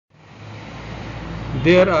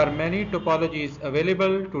There are many topologies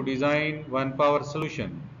available to design one power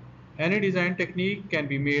solution. Any design technique can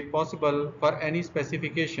be made possible for any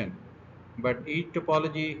specification, but each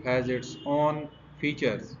topology has its own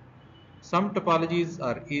features. Some topologies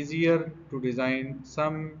are easier to design,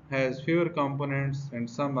 some has fewer components, and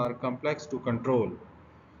some are complex to control.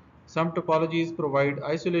 Some topologies provide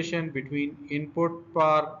isolation between input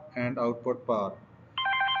power and output power.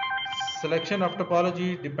 Selection of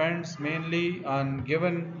topology depends mainly on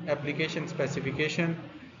given application specification.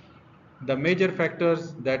 The major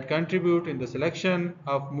factors that contribute in the selection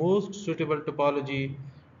of most suitable topology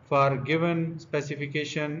for given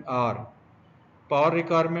specification are power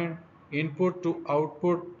requirement, input to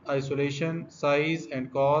output isolation, size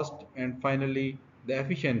and cost, and finally the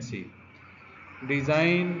efficiency.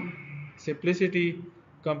 Design simplicity,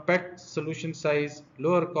 compact solution size,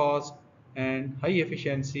 lower cost, and high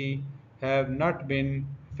efficiency have not been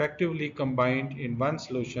effectively combined in one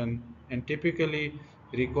solution and typically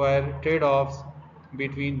require trade-offs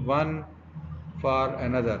between one for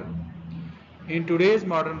another. In today's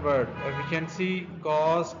modern world, efficiency,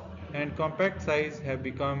 cost, and compact size have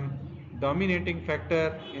become dominating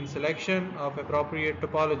factor in selection of appropriate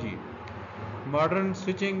topology. Modern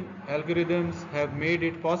switching algorithms have made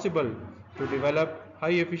it possible to develop high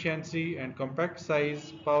efficiency and compact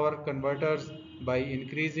size power converters by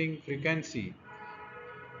increasing frequency.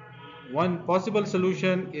 One possible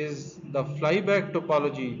solution is the flyback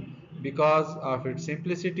topology because of its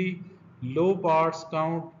simplicity, low parts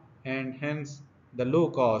count, and hence the low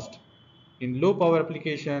cost. In low power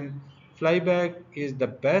application, flyback is the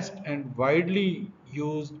best and widely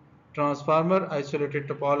used transformer isolated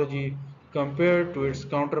topology compared to its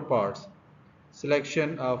counterparts.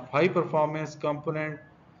 Selection of high performance component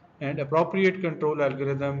and appropriate control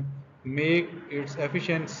algorithm make its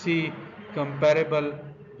efficiency comparable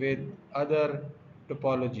with other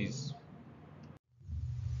topologies.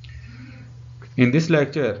 In this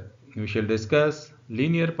lecture, we shall discuss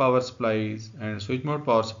linear power supplies and switch mode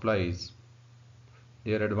power supplies,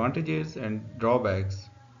 their advantages and drawbacks,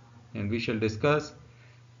 and we shall discuss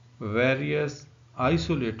various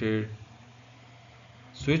isolated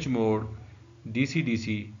switch mode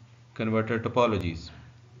DC-DC converter topologies.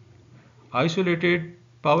 Isolated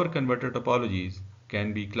power converter topologies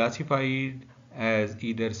can be classified as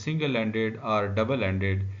either single-ended or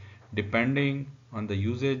double-ended depending on the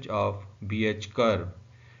usage of BH curve.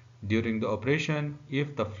 During the operation,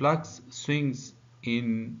 if the flux swings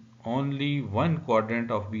in only one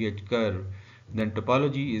quadrant of BH curve, then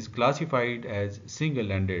topology is classified as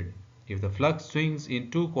single-ended. If the flux swings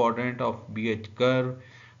in two quadrants of BH curve,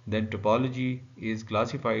 then topology is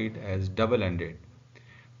classified as double-ended.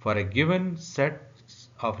 For a given set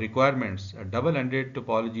of requirements, a double-ended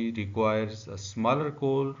topology requires a smaller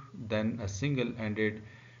core than a single-ended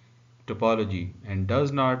topology and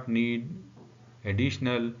does not need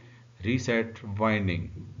additional reset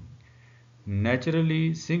winding.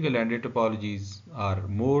 Naturally, single-ended topologies are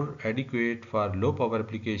more adequate for low-power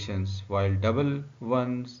applications, while double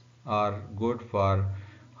ones are good for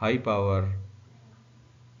high-power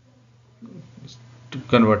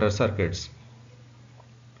converter circuits.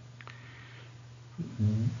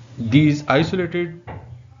 These isolated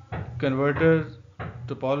converter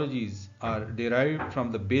topologies are derived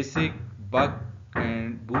from the basic buck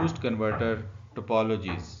and boost converter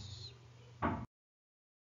topologies.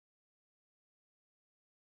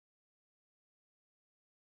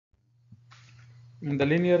 In the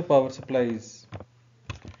linear power supplies,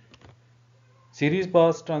 series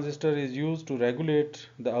pass transistor is used to regulate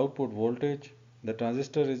the output voltage. The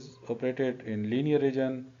transistor is operated in linear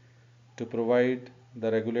region to provide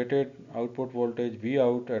the regulated output voltage V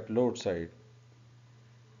out at load side.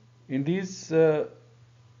 In these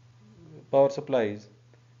power supplies,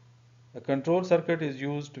 a control circuit is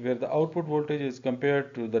used where the output voltage is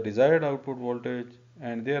compared to the desired output voltage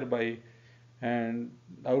and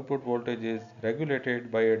output voltage is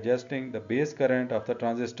regulated by adjusting the base current of the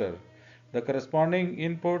transistor. The corresponding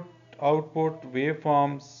input output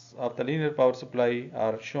waveforms of the linear power supply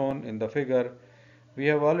are shown in the figure. We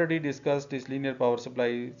have already discussed these linear power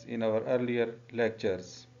supplies in our earlier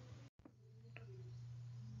lectures.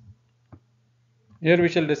 Here we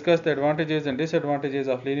shall discuss the advantages and disadvantages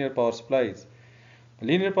of linear power supplies. The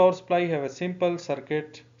linear power supply have a simple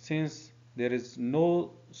circuit since there is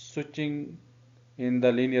no switching in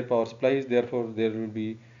the linear power supplies, therefore there will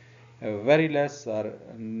be very less or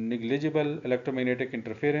negligible electromagnetic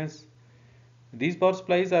interference. These power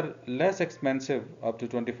supplies are less expensive up to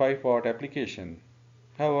 25 watt application.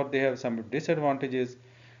 However, they have some disadvantages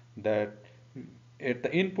that at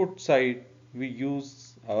the input side we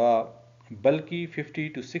use a bulky 50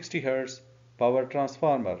 to 60 Hz power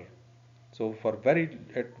transformer. So for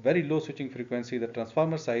at very low switching frequency, the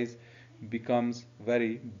transformer size becomes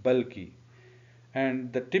very bulky.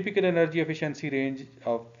 And the typical energy efficiency range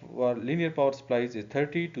of linear power supplies is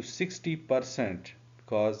 30 to 60%,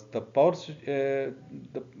 because the power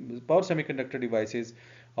semiconductor devices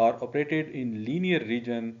are operated in linear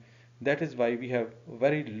region. That is why we have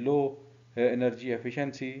very low energy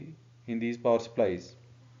efficiency in these power supplies,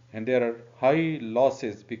 and there are high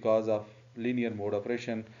losses because of linear mode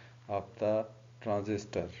operation of the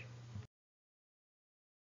transistor.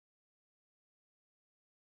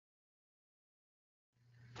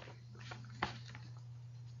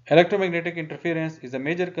 Electromagnetic interference is a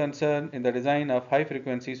major concern in the design of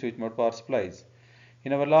high-frequency switch mode power supplies.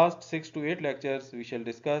 In our last 6 to 8 lectures, we shall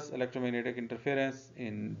discuss electromagnetic interference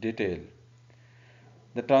in detail.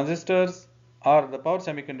 The transistors are the power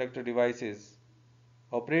semiconductor devices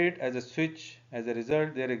operate as a switch. As a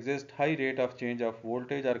result, there exists high rate of change of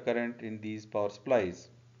voltage or current in these power supplies.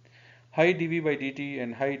 High dV by dt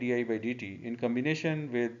and high di by dt in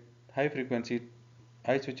combination with high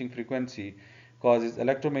switching frequency causes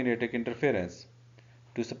electromagnetic interference.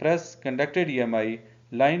 To suppress conducted EMI,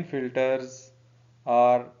 line filters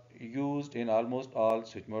are used in almost all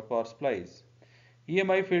switch mode power supplies.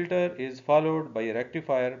 EMI filter is followed by a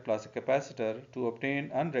rectifier plus a capacitor to obtain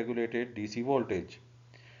unregulated DC voltage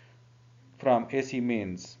from AC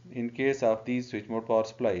mains in case of these switch mode power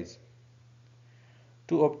supplies.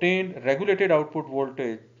 To obtain regulated output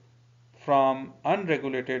voltage from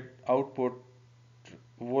unregulated output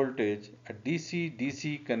voltage, a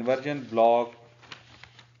DC-DC conversion block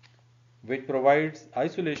which provides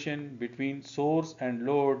isolation between source and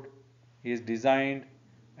load is designed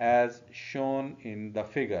as shown in the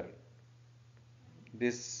figure.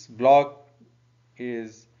 This block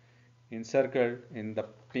is encircled in the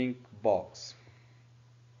pink box.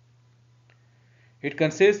 It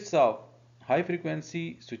consists of high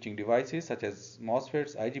frequency switching devices such as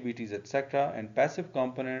MOSFETs, IGBTs, etc., and passive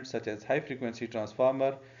components such as high frequency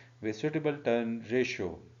transformer with suitable turn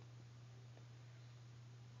ratio.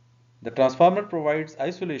 The transformer provides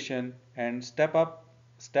isolation and step up,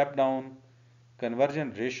 step down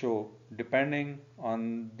conversion ratio depending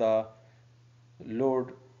on the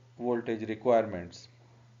load voltage requirements.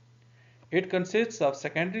 It consists of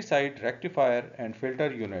secondary side rectifier and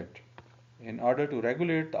filter unit. In order to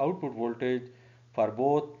regulate the output voltage for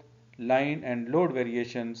both line and load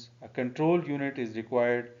variations, a control unit is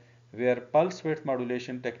required where pulse width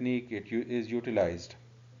modulation technique is utilized.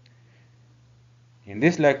 In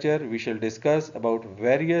this lecture, we shall discuss about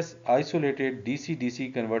various isolated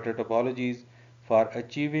DC-DC converter topologies for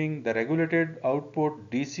achieving the regulated output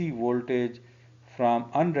DC voltage from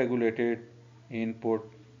unregulated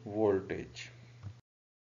input voltage.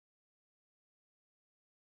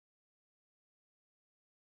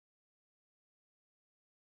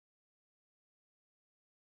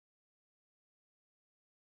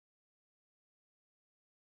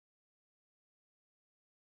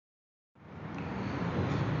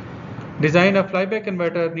 Design of flyback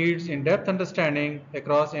converter needs in-depth understanding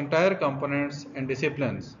across entire components and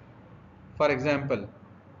disciplines. For example,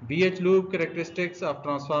 BH loop characteristics of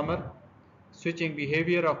transformer, switching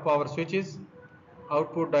behavior of power switches,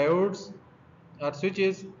 output diodes or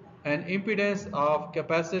switches, and impedance of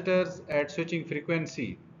capacitors at switching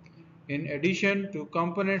frequency. In addition to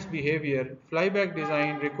components behavior, flyback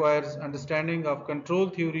design requires understanding of control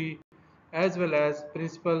theory as well as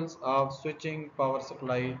principles of switching power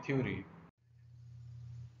supply theory.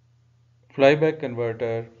 Flyback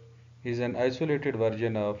converter is an isolated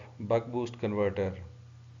version of buck-boost converter.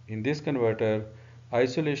 In this converter,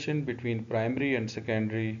 isolation between primary and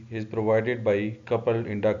secondary is provided by coupled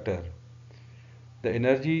inductor. The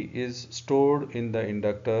energy is stored in the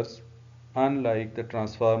inductors, unlike the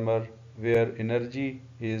transformer where energy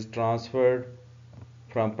is transferred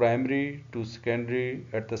from primary to secondary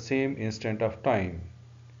at the same instant of time.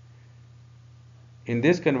 In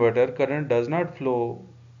this converter, current does not flow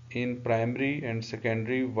in primary and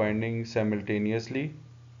secondary windings simultaneously.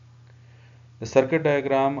 The circuit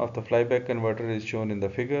diagram of the flyback converter is shown in the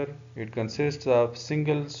figure. It consists of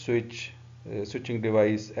single switching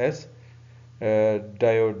device S,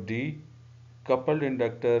 diode D, coupled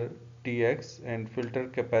inductor Tx, and filter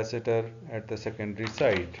capacitor at the secondary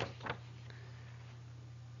side.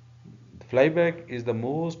 Flyback is the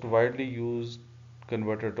most widely used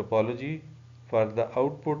converter topology for the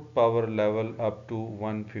output power level up to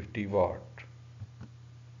 150 watt.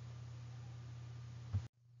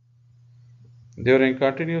 During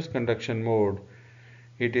continuous conduction mode,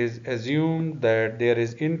 it is assumed that there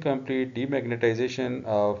is incomplete demagnetization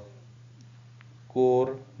of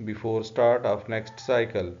core before start of next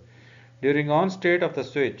cycle. During on state of the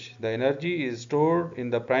switch, the energy is stored in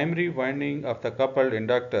the primary winding of the coupled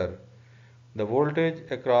inductor. The voltage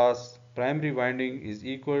across primary winding is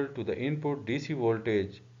equal to the input DC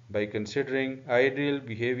voltage by considering ideal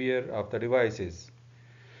behavior of the devices.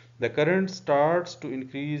 The current starts to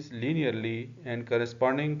increase linearly and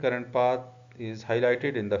corresponding current path is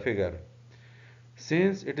highlighted in the figure.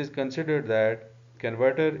 Since it is considered that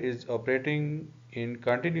converter is operating in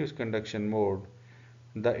continuous conduction mode,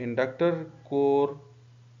 the inductor core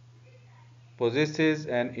possesses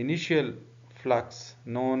an initial flux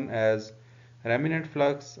known as remnant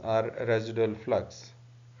flux or residual flux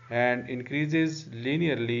and increases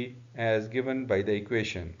linearly as given by the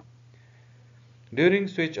equation. During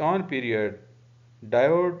switch on period,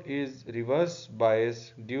 diode is reverse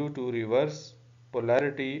biased due to reverse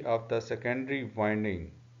polarity of the secondary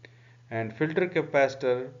winding, and filter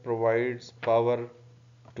capacitor provides power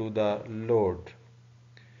to the load.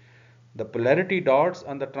 The polarity dots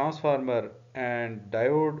on the transformer and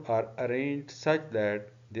diode are arranged such that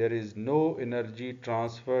there is no energy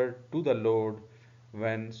transferred to the load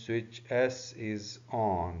when switch S is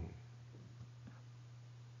on.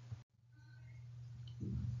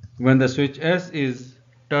 When the switch S is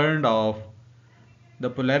turned off, the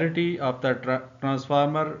polarity of the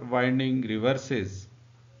transformer winding reverses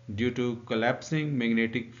due to collapsing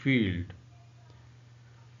magnetic field.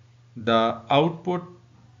 The output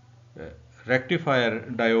rectifier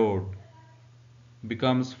diode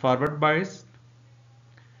becomes forward biased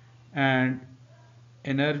and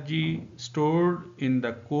energy stored in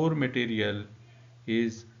the core material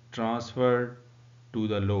is transferred to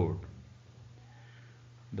the load.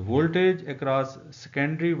 The voltage across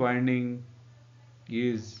secondary winding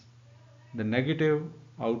is the negative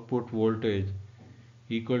output voltage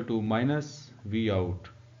equal to minus V out.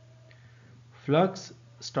 Flux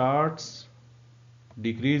starts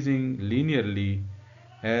decreasing linearly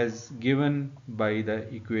as given by the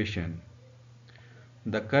equation.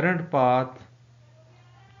 The current path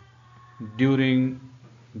during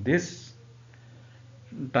this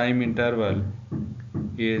time interval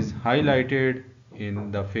is highlighted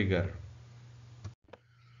in the figure.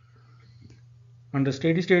 Under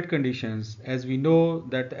steady state conditions, as we know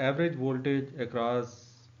that the average voltage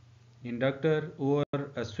across inductor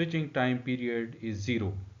over a switching time period is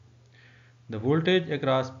 0. The voltage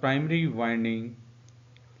across primary winding,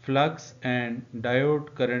 flux and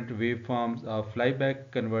diode current waveforms of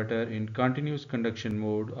flyback converter in continuous conduction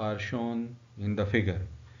mode are shown in the figure.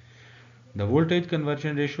 The voltage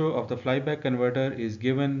conversion ratio of the flyback converter is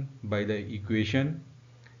given by the equation,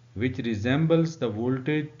 which resembles the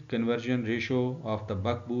voltage conversion ratio of the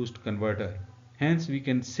buck boost converter. Hence, we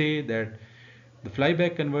can say that the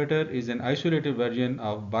flyback converter is an isolated version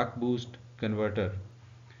of buck boost converter.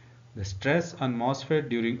 The stress on MOSFET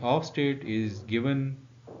during off state is given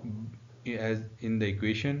as in the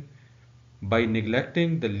equation by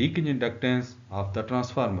neglecting the leakage inductance of the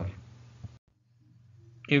transformer.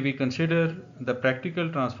 If we consider the practical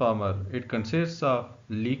transformer, it consists of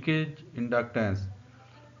leakage inductance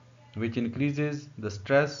which increases the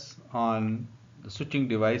stress on the switching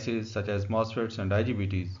devices such as MOSFETs and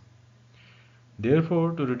IGBTs.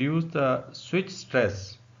 Therefore, to reduce the switch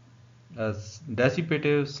stress, a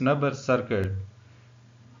dissipative snubber circuit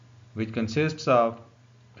which consists of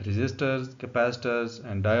resistors, capacitors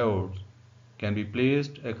and diodes can be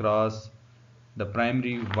placed across the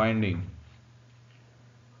primary winding.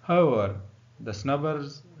 However, the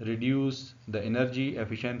snubbers reduce the energy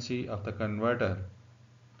efficiency of the converter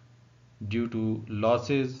due to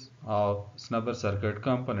losses of snubber circuit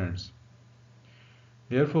components.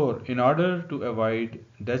 Therefore, in order to avoid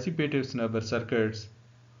dissipative snubber circuits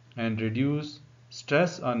and reduce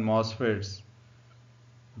stress on MOSFETs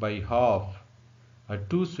by half, a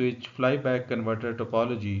two-switch flyback converter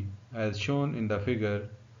topology as shown in the figure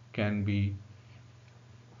can be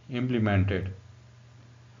implemented.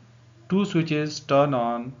 Two switches turn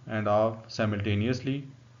on and off simultaneously,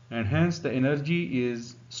 and hence the energy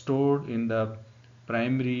is stored in the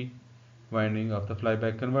primary winding of the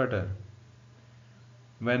flyback converter.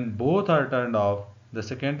 When both are turned off, the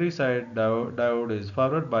secondary side diode is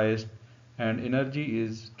forward biased and energy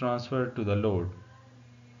is transferred to the load.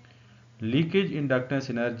 Leakage inductance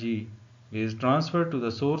energy is transferred to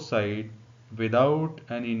the source side without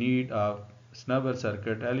any need of snubber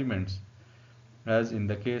circuit elements, as in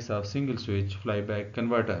the case of single switch flyback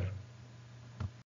converter.